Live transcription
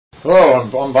Hello, I'm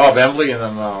Bob Embley, and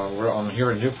I'm here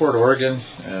in Newport, Oregon,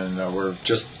 and we're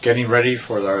just getting ready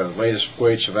for our latest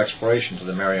voyage of exploration to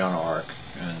the Mariana Arc.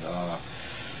 And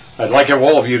I'd like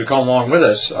all of you to come along with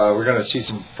us. We're going to see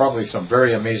probably some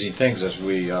very amazing things as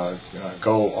we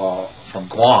go from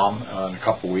Guam in a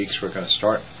couple of weeks. We're going to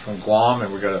start from Guam,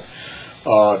 and we're going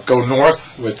to go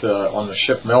north with on the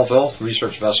ship Melville,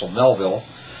 research vessel Melville,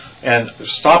 and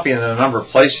stopping in a number of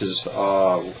places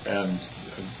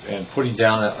and putting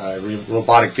down a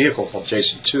robotic vehicle called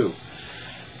Jason 2.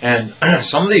 And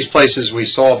some of these places we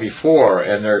saw before,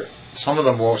 and they're some of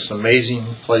the most amazing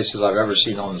places I've ever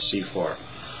seen on the seafloor.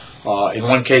 In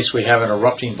one case, we have an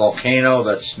erupting volcano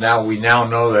we now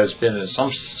know that has been in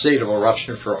some state of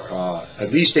eruption for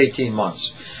at least 18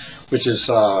 months, which is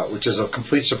a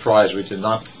complete surprise. We did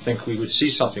not think we would see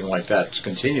something like that,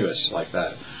 continuous like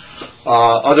that.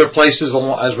 Other places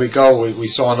as we go, we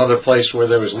saw another place where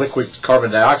there was liquid carbon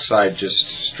dioxide just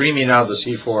streaming out of the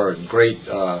seafloor in great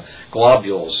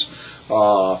globules.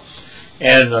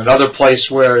 And another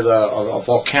place where a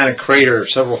volcanic crater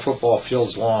several football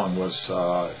fields long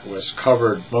was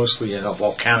covered mostly in a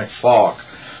volcanic fog,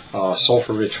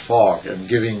 sulfur-rich fog, and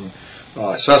giving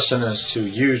sustenance to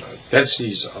huge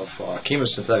densities of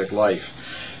chemosynthetic life.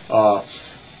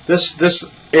 This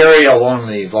area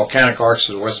along the volcanic arcs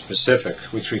of the West Pacific,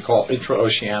 which we call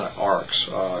intraoceanic arcs,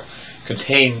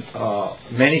 contain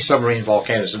many submarine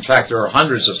volcanoes. In fact, there are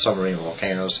hundreds of submarine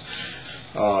volcanoes.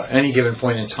 Any given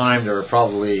point in time, there are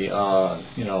probably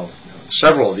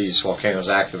several of these volcanoes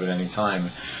active at any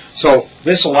time. So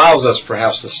this allows us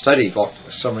perhaps to study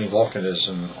submarine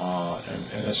volcanism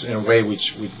in a way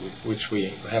which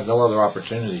we have no other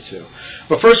opportunity to.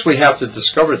 But first we have to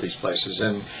discover these places,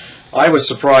 and I was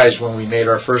surprised when we made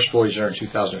our first voyage there in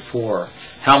 2004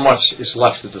 how much is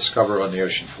left to discover on the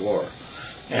ocean floor.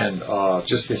 And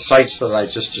just the sites that I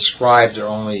just described are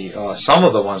only some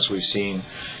of the ones we've seen.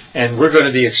 And we're going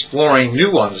to be exploring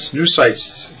new ones, new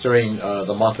sites during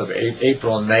the month of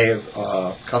April and May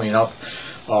coming up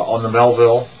on the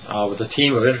Melville with a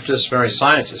team of interdisciplinary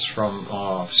scientists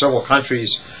from several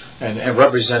countries and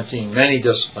representing many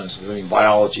disciplines, including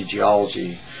biology,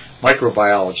 geology,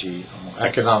 microbiology,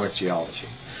 economic geology.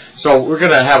 So we're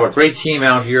going to have a great team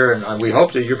out here, and we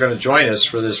hope that you're going to join us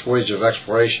for this voyage of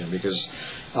exploration, because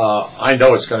I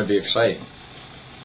know it's going to be exciting.